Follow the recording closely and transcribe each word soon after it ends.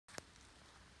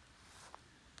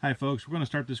Hi folks, we're going to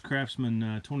start this Craftsman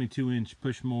 22-inch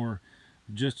push mower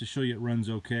just to show you it runs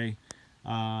okay.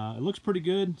 It looks pretty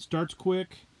good, starts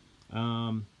quick.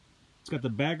 It's got the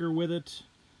bagger with it.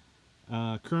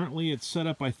 Currently it's set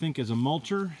up, I think, as a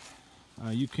mulcher.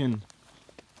 You can,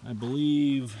 I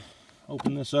believe,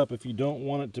 open this up if you don't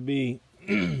want it to be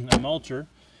a mulcher.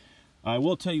 I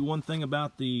will tell you one thing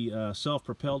about the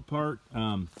self-propelled part.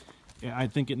 I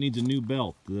think it needs a new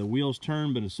belt. The wheels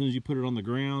turn, but as soon as you put it on the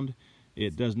ground,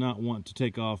 it does not want to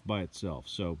take off by itself.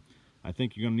 So I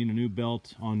think you're going to need a new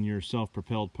belt on your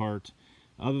self-propelled part.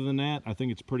 Other than that, I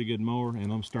think it's a pretty good mower, and I'm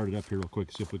going to start it up here real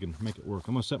quick, see if we can make it work.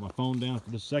 I'm going to set my phone down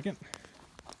for just a second.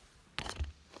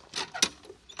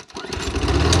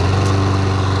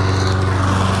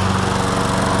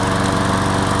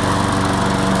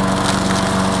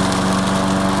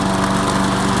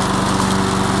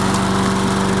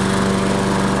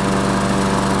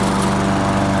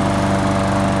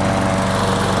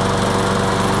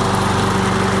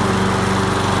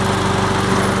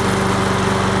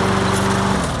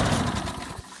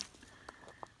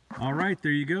 All right,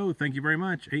 there you go. Thank you very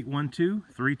much.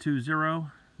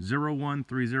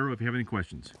 812-320-0130 if you have any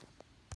questions.